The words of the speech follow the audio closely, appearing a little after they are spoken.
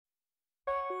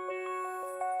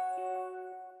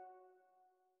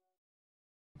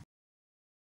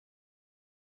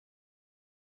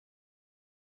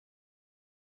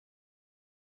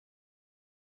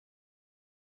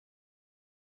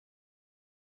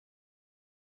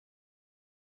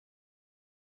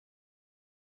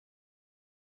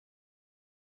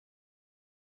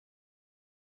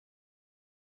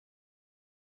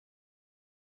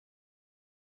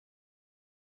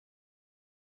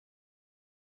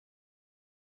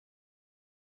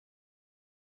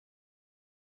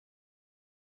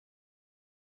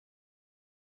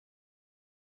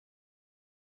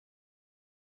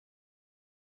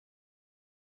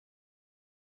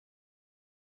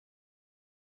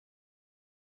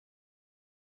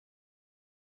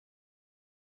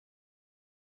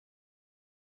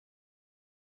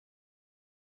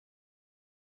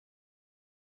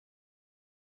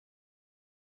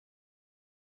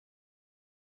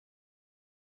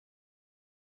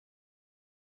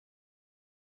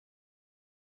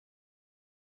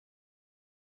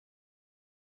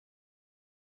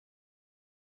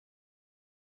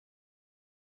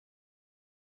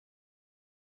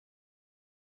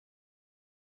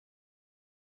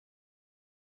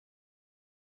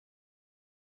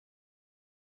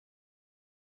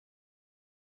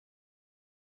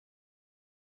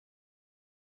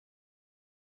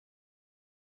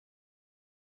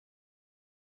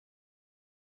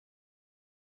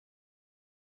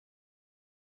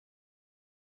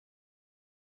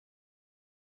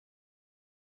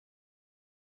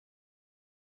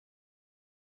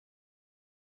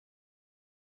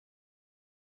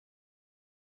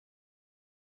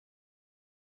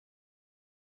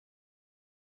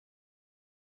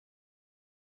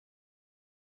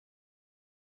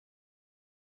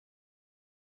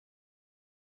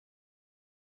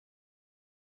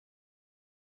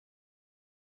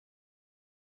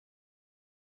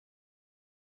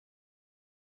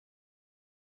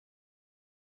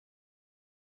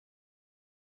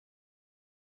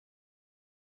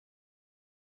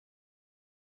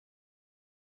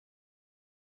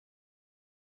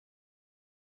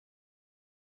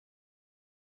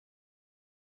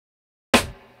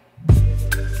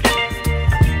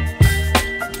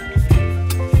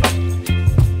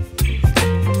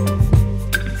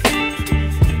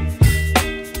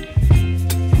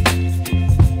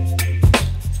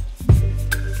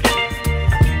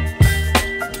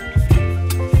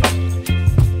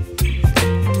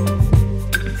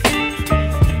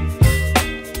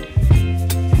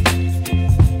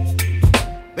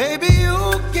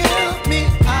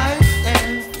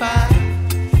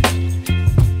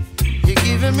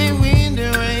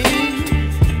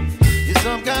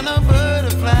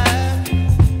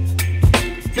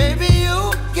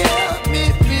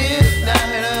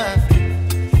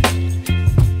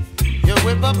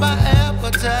give up my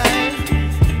appetite.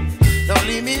 Don't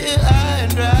leave me here high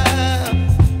and dry.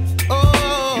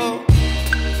 Oh,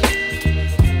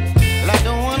 well, I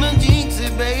don't wanna jinx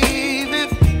it, baby,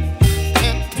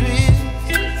 and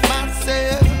twist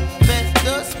myself at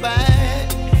the spine.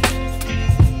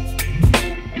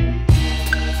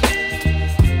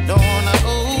 Don't wanna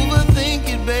overthink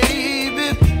it,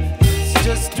 baby. It's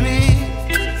just twist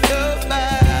your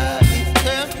body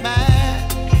and mine.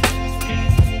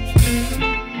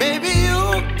 Baby, you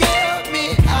give me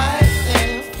ice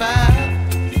and fire.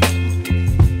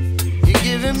 You're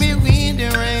giving me wind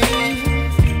and rain.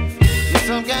 You're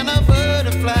some kind of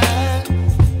butterfly.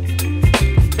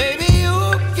 Baby, you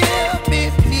give me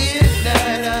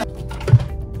midnight.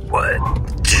 What?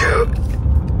 Two.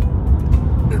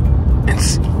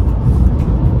 It's...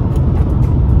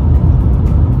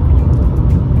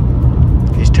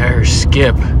 These tires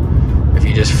skip if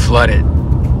you just flood it.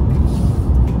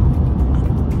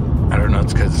 I don't know,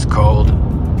 it's because it's cold.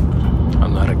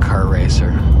 I'm not a car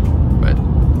racer, but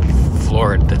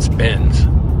floor that spins,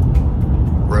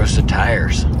 roasted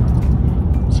tires.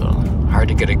 So hard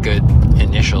to get a good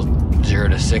initial 0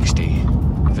 to 60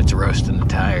 if it's roasting the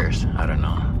tires. I don't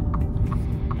know.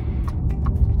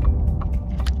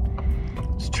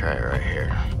 Let's try it right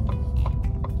here.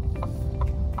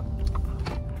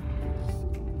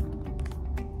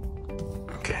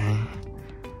 Okay,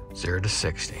 0 to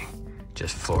 60.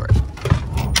 Just floor it.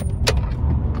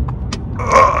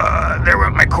 There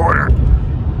went my quarter.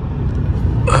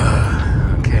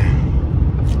 Okay.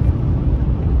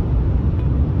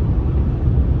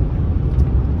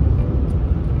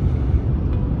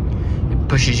 It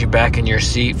pushes you back in your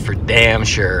seat for damn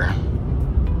sure.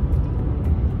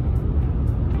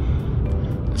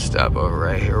 Let's stop over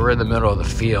right here. We're in the middle of the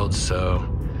field, so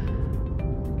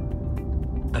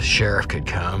a sheriff could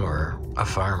come or a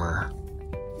farmer.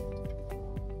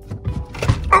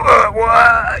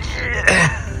 What?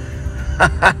 Yeah.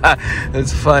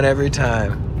 It's fun every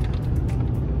time.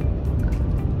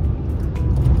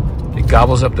 It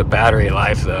gobbles up the battery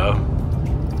life, though.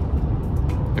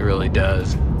 It really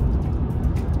does.